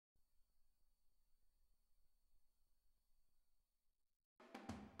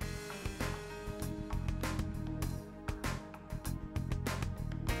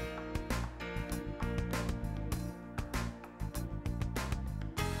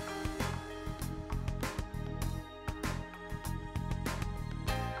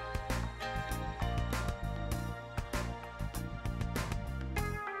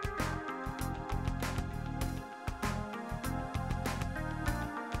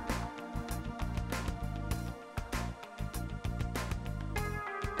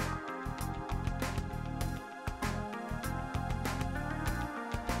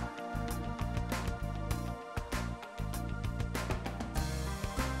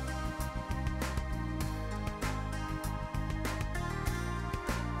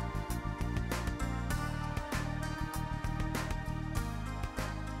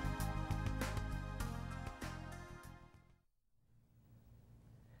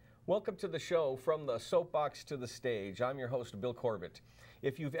Welcome to the show, From the Soapbox to the Stage. I'm your host, Bill Corbett.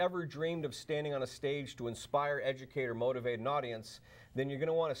 If you've ever dreamed of standing on a stage to inspire, educate, or motivate an audience, then you're going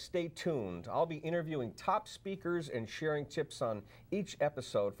to want to stay tuned. I'll be interviewing top speakers and sharing tips on each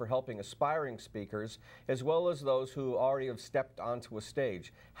episode for helping aspiring speakers, as well as those who already have stepped onto a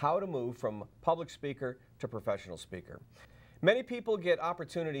stage, how to move from public speaker to professional speaker. Many people get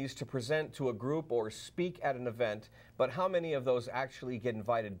opportunities to present to a group or speak at an event, but how many of those actually get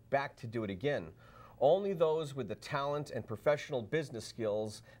invited back to do it again? Only those with the talent and professional business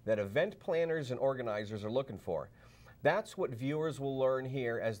skills that event planners and organizers are looking for. That's what viewers will learn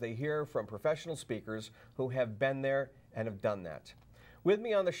here as they hear from professional speakers who have been there and have done that. With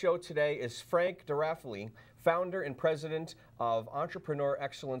me on the show today is Frank DeRaffele, founder and president of Entrepreneur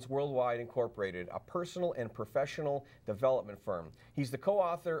Excellence Worldwide Incorporated, a personal and professional development firm. He's the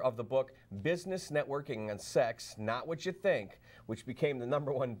co-author of the book Business Networking and Sex, Not What You Think, which became the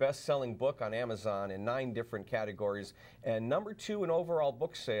 #1 best-selling book on Amazon in 9 different categories, and #2 in overall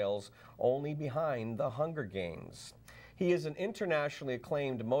book sales, only behind The Hunger Games. He is an internationally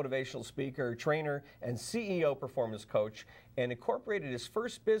acclaimed motivational speaker, trainer, and CEO performance coach, and incorporated his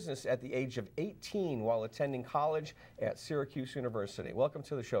first business at the age of 18 while attending college at Syracuse University. Welcome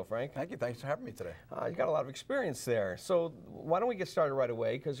to the show, Frank. Thank you. Thanks for having me today. You've got a lot of experience there. So why don't we get started right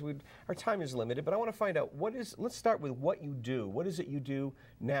away, because our time is limited, but I want to find out, let's start with what you do. What is it you do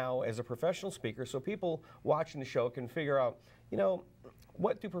now as a professional speaker so people watching the show can figure out,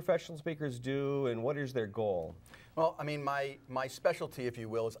 what do professional speakers do and what is their goal? Well, I mean, my specialty, if you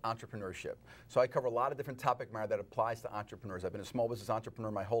will, is entrepreneurship. So I cover a lot of different topic matter that applies to entrepreneurs. I've been a small business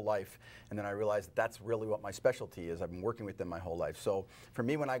entrepreneur my whole life, and then I realized that's really what my specialty is. I've been working with them my whole life. So for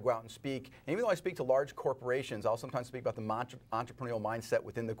me, when I go out and speak, and even though I speak to large corporations, I'll sometimes speak about the entrepreneurial mindset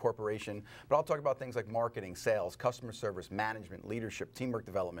within the corporation, but I'll talk about things like marketing, sales, customer service, management, leadership, teamwork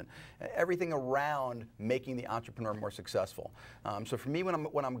development, everything around making the entrepreneur more successful. So for me,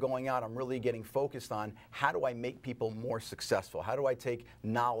 when I'm going out, I'm really getting focused on how do I make people more successful? How do I take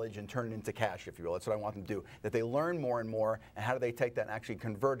knowledge and turn it into cash, if you will? That's what I want them to do. That they learn more and more, and how do they take that and actually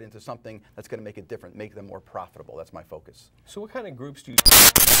convert it into something that's going to make it different, make them more profitable? That's my focus. So what kind of groups do you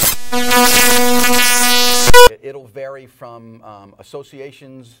It'll vary from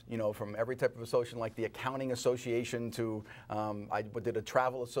associations, from every type of association, like the accounting association to, I did a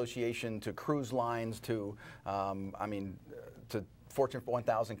travel association, to cruise lines, to Fortune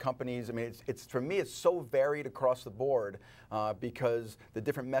 1000 companies. I mean, for me, it's so varied across the board because the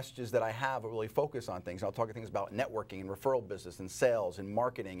different messages that I have really focus on things. I'll talk things about networking and referral business and sales and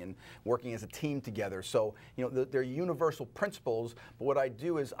marketing and working as a team together. So, they're universal principles, but what I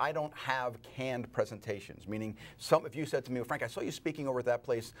do is I don't have canned presentations, meaning if you said to me, well, Frank, I saw you speaking over at that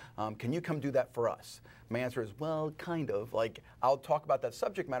place, can you come do that for us? My answer is, well, kind of. Like, I'll talk about that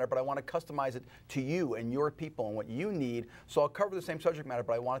subject matter, but I want to customize it to you and your people and what you need. So I'll cover the same subject matter,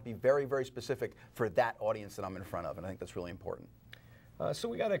 but I want it to be very, very specific for that audience that I'm in front of, and I think that's really important. So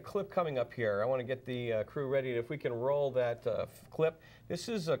we got a clip coming up here. I want to get the crew ready. If we can roll that clip. This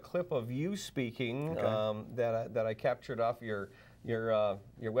is a clip of you speaking that I captured off your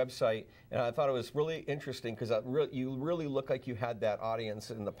website, and I thought it was really interesting because you really look like you had that audience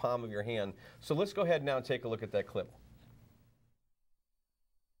in the palm of your hand. So let's go ahead now and take a look at that clip.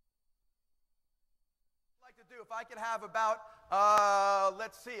 I'd like to do, if I could have about,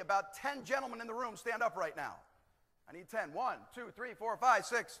 about 10 gentlemen in the room stand up right now. I need 10. 1, 2, 3, 4, 5,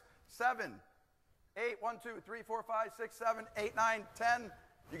 6, 7, 8. 1, 2, 3, 4, 5, 6, 7, 8, 9, 10.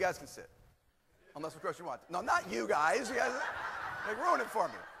 You guys can sit. Unless, of course, you want to. No, not you guys. You guys ruin it for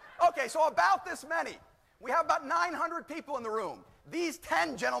me. Okay, so about this many. We have about 900 people in the room. These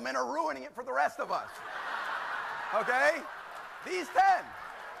 10 gentlemen are ruining it for the rest of us. Okay? These 10.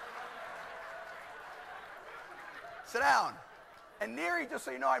 Sit down. And Neri, just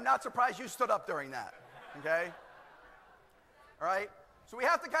so you know, I'm not surprised you stood up during that. Okay? All right? So we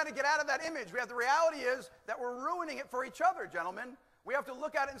have to kind of get out of that image. The reality is that we're ruining it for each other, gentlemen. We have to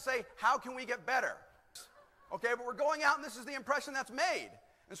look at it and say, how can we get better? Okay, but we're going out and this is the impression that's made.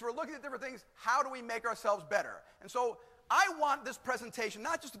 And so we're looking at different things. How do we make ourselves better? And so I want this presentation,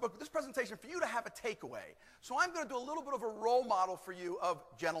 not just a book, but this presentation for you to have a takeaway. So I'm going to do a little bit of a role model for you of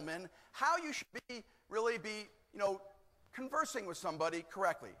gentlemen, how you should really be, conversing with somebody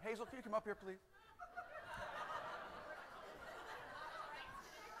correctly. Hazel, can you come up here, please?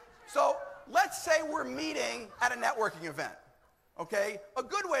 So let's say we're meeting at a networking event. Okay? A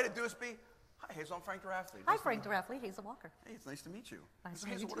good way to do is be, hi, Hazel, I'm Frank DeRaffele. Hi, Frank DeRaffele, Hazel Walker. Hey, it's nice to meet you. Nice so, to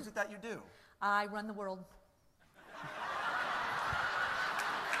meet Hazel, you what is it that you do? I run the world.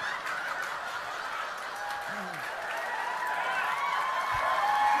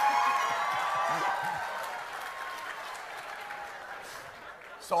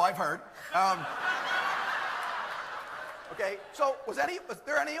 so I've heard. Okay, so was that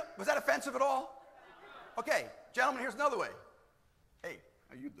offensive at all? Okay, gentlemen, here's another way. Hey,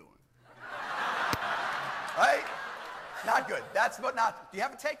 how you doing? Right? Not good. That's what not. Do you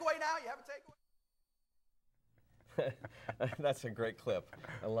have a takeaway now? You have a takeaway? That's a great clip.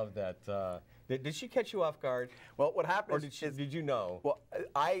 I love that. Did she catch you off guard? Well, what happened Or did you know? Well,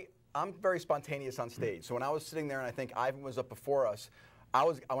 I'm very spontaneous on stage. So when I was sitting there and I think Ivan was up before us,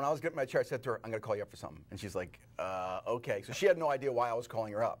 when I was getting my chair, I said to her, I'm going to call you up for something. And she's like, okay. So she had no idea why I was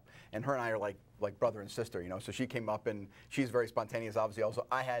calling her up. And her and I are like brother and sister, you know. So she came up and she's very spontaneous, obviously. Also,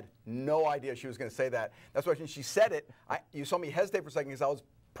 I had no idea she was going to say that. That's why when she said it, you saw me hesitate for a second because I was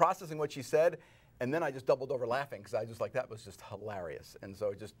processing what she said. And then I just doubled over laughing because I just that was just hilarious. And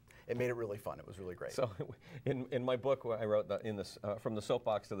so it made it really fun. It was really great. So in my book, I wrote from the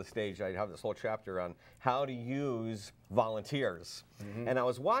soapbox to the stage, I have this whole chapter on how to use volunteers. And I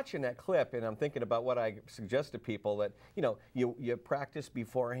was watching that clip and I'm thinking about what I suggest to people that, you practice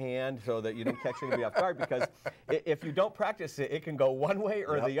beforehand so that you don't catch anybody off guard, because if you don't practice it, it can go one way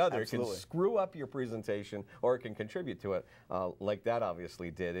or the other. Absolutely. It can screw up your presentation or it can contribute to it, like that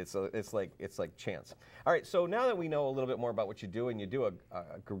obviously did. It's like chance. All right, so now that we know a little bit more about what you do, and you do a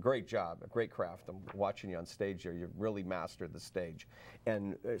great job, a great craft. I'm watching you on stage here. You've really mastered the stage.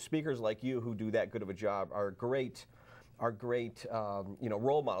 And speakers like you who do that good of a job are great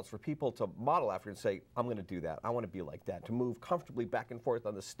role models for people to model after and say, I'm going to do that. I want to be like that, to move comfortably back and forth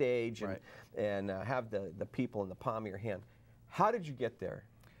on the stage and have the people in the palm of your hand. How did you get there?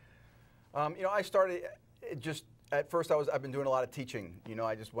 I started at first I've been doing a lot of teaching.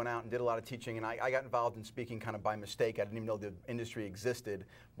 I just went out and did a lot of teaching, and I got involved in speaking kind of by mistake. I didn't even know the industry existed.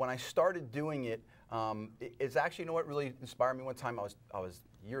 When I started doing it, it's actually, what really inspired me one time, I was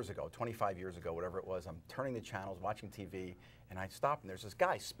years ago, 25 years ago, whatever it was, I'm turning the channels, watching TV, and I stopped, and there's this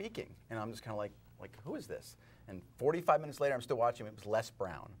guy speaking, and I'm just kind of like, who is this? And 45 minutes later, I'm still watching him. It was Les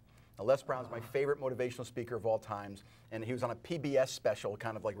Brown. Now, Les Brown's my favorite motivational speaker of all times, and he was on a PBS special,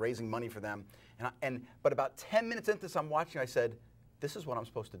 kind of like raising money for them. But about 10 minutes into this, I'm watching, I said, this is what I'm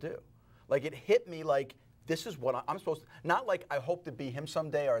supposed to do. Like, it hit me like, this is what I'm supposed to, not like I hope to be him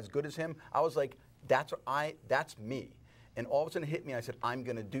someday or as good as him. I was like, that's me. And all of a sudden it hit me, I said, I'm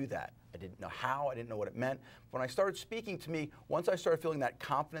going to do that. I didn't know how, I didn't know what it meant. When I started speaking, to me, once I started feeling that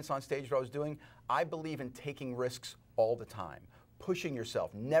confidence on stage, what I was doing, I believe in taking risks all the time. Pushing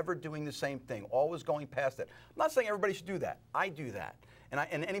yourself, never doing the same thing, always going past it. I'm not saying everybody should do that. I do that.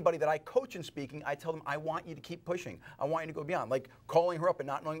 And anybody that I coach in speaking, I tell them, I want you to keep pushing. I want you to go beyond. Like calling her up and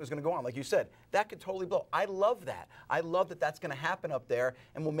not knowing it was going to go on. Like you said, that could totally blow. I love that. I love that that's going to happen up there,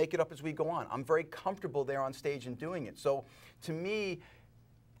 and we'll make it up as we go on. I'm very comfortable there on stage and doing it. So to me,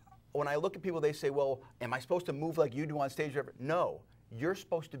 when I look at people, they say, well, am I supposed to move like you do on stage? No, you're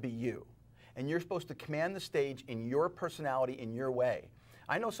supposed to be you. And you're supposed to command the stage in your personality, in your way.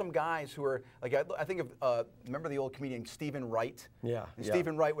 I know some guys who are, like, I think of, remember the old comedian Stephen Wright? Yeah. And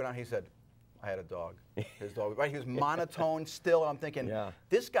Stephen Wright went out, he said, I had a dog. His dog, right? He was monotone still, and I'm thinking,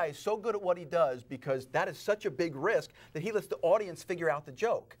 this guy is so good at what he does because that is such a big risk that he lets the audience figure out the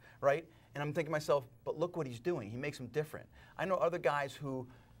joke, right? And I'm thinking to myself, but look what he's doing. He makes them different. I know other guys who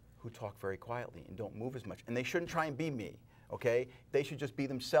talk very quietly and don't move as much, and they shouldn't try and be me. Okay? They should just be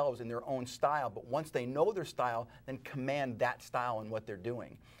themselves in their own style, but once they know their style, then command that style in what they're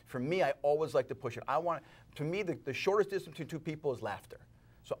doing. For me, I always like to push it. To me, the shortest distance between two people is laughter.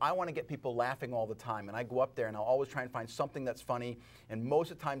 So I want to get people laughing all the time, and I go up there and I'll always try and find something that's funny, and most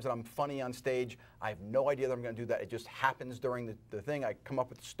of the times that I'm funny on stage, I have no idea that I'm going to do that. It just happens during the thing. I come up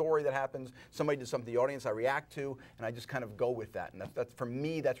with a story that happens, somebody did something to the audience I react to, and I just kind of go with that. And that's for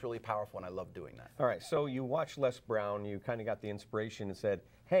me, that's really powerful, and I love doing that. All right, so you watched Les Brown, you kind of got the inspiration and said,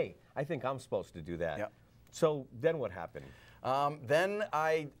 hey, I think I'm supposed to do that. Yep. So then what happened? Then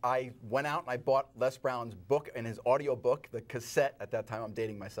I went out and I bought Les Brown's book and his audio book, the cassette. At that time, I'm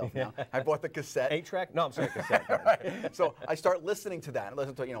dating myself now. I bought the cassette. 8-track? No, I'm sorry, cassette. Right. So I start listening to that and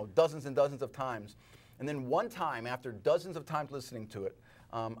listen to it, dozens and dozens of times. And then one time, after dozens of times listening to it,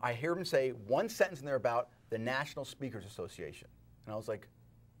 I hear him say one sentence in there about the National Speakers Association. And I was like,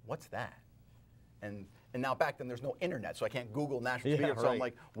 what's that? And now back then there's no internet, so I can't Google National Speakers. So I'm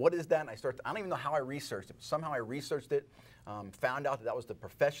like, what is that? And I don't even know how I researched it, but somehow I researched it, found out that was the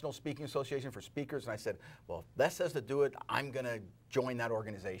Professional Speaking Association for Speakers, and I said, well, if that says to do it, I'm going to join that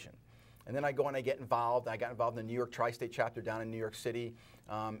organization. And then I go and I get involved. I got involved in the New York Tri-State chapter down in New York City,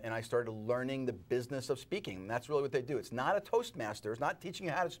 and I started learning the business of speaking. And that's really what they do. It's not a Toastmaster. It's not teaching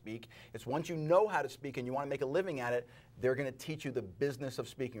you how to speak. It's once you know how to speak and you want to make a living at it, they're going to teach you the business of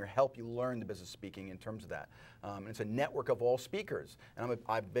speaking or help you learn the business of speaking in terms of that. And it's a network of all speakers. And I'm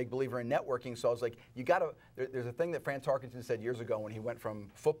a big believer in networking, so I was like, you got to, there's a thing that Fran Tarkenton said years ago when he went from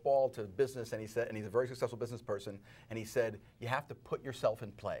football to business, and he said, and he's a very successful business person, and he said, you have to put yourself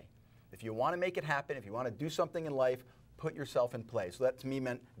in play. If you want to make it happen, if you want to do something in life, put yourself in play. So that to me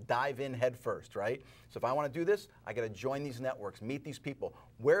meant dive in head first, right? So if I want to do this, I got to join these networks, meet these people.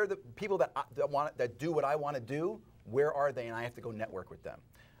 Where are the people that do what I want to do? Where are they? And I have to go network with them.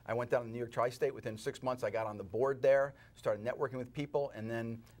 I went down to New York Tri-State. Within 6 months, I got on the board there, started networking with people, and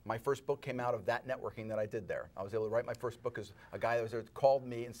then my first book came out of that networking that I did there. I was able to write my first book because a guy that was there called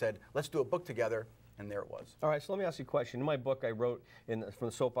me and said, let's do a book together. And there it was. All right, so let me ask you a question. In my book, I wrote, from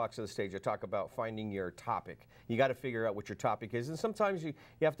the soapbox to the stage, I talk about finding your topic. You got to figure out what your topic is, and sometimes you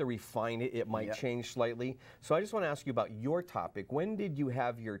have to refine it. It might change slightly. So I just want to ask you about your topic. When did you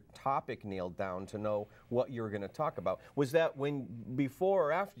have your topic nailed down to know what you were going to talk about? Was that before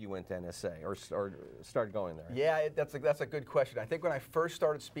or after you went to NSA or started going there? Yeah, that's a good question. I think when I first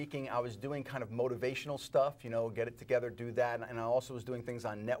started speaking, I was doing kind of motivational stuff, you know, get it together, do that, and I also was doing things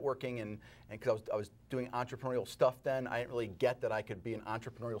on networking, and because I was doing entrepreneurial stuff then. I didn't really get that I could be an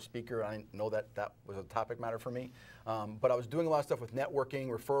entrepreneurial speaker. I didn't know that was a topic matter for me. But I was doing a lot of stuff with networking,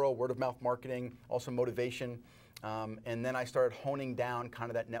 referral, word of mouth marketing, also motivation. And then I started honing down kind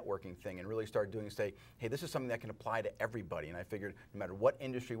of that networking thing and really started doing, say, hey, this is something that can apply to everybody. And I figured no matter what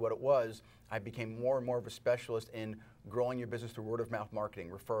industry, what it was, I became more and more of a specialist in growing your business through word of mouth marketing,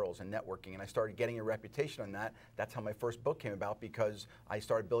 referrals, and networking. And I started getting a reputation on that. That's how my first book came about, because I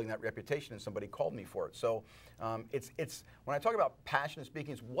started building that reputation and somebody called me for it. So it's when I talk about passion and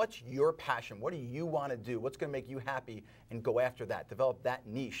speaking, it's what's your passion? What do you want to do? What's going to make you happy? And go after that. Develop that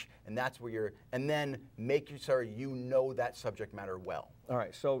niche. And that's where and then make sure you know that subject matter well. All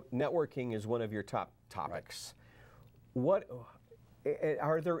right, so networking is one of your top topics. Right.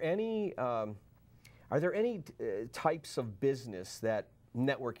 Are there any types of business that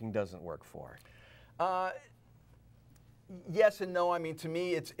networking doesn't work for? Yes and no. I mean, to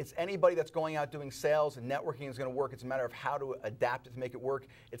me, it's anybody that's going out doing sales, and networking is going to work. It's a matter of how to adapt it to make it work.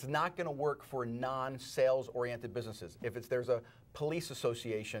 It's not going to work for non-sales oriented businesses. If there's a police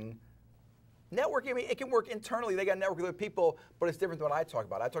association, networking, I mean, it can work internally. They got to network with other people, but it's different than what I talk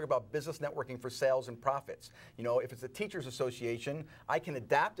about. I talk about business networking for sales and profits. You know, if it's a teachers association, I can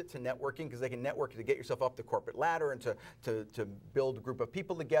adapt it to networking because they can network to get yourself up the corporate ladder and to build a group of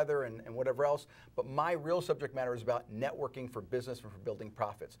people together and whatever else. But my real subject matter is about networking for business and for building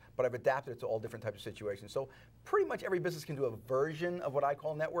profits. But I've adapted it to all different types of situations. So pretty much every business can do a version of what I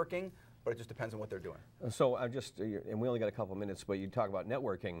call networking, but it just depends on what they're doing. So and we only got a couple of minutes, but you talk about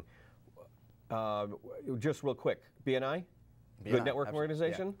networking. Just real quick, BNI? Good networking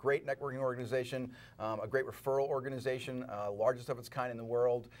organization? Yeah, great networking organization, a great referral organization, largest of its kind in the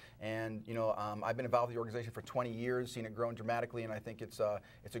world. And you know, I've been involved with the organization for 20 years, seen it grow dramatically, and I think it's a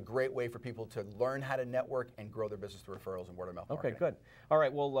great way for people to learn how to network and grow their business through referrals and word of mouth marketing. Okay, good. All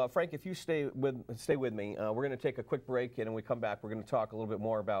right, well, Frank, if you stay with me, we're going to take a quick break, and when we come back, we're going to talk a little bit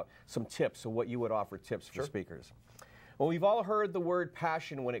more about some tips, so what you would offer tips for speakers. Well, we've all heard the word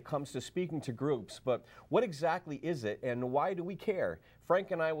passion when it comes to speaking to groups, but what exactly is it and why do we care? Frank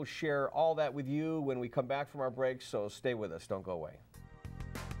and I will share all that with you when we come back from our break, so stay with us. Don't go away.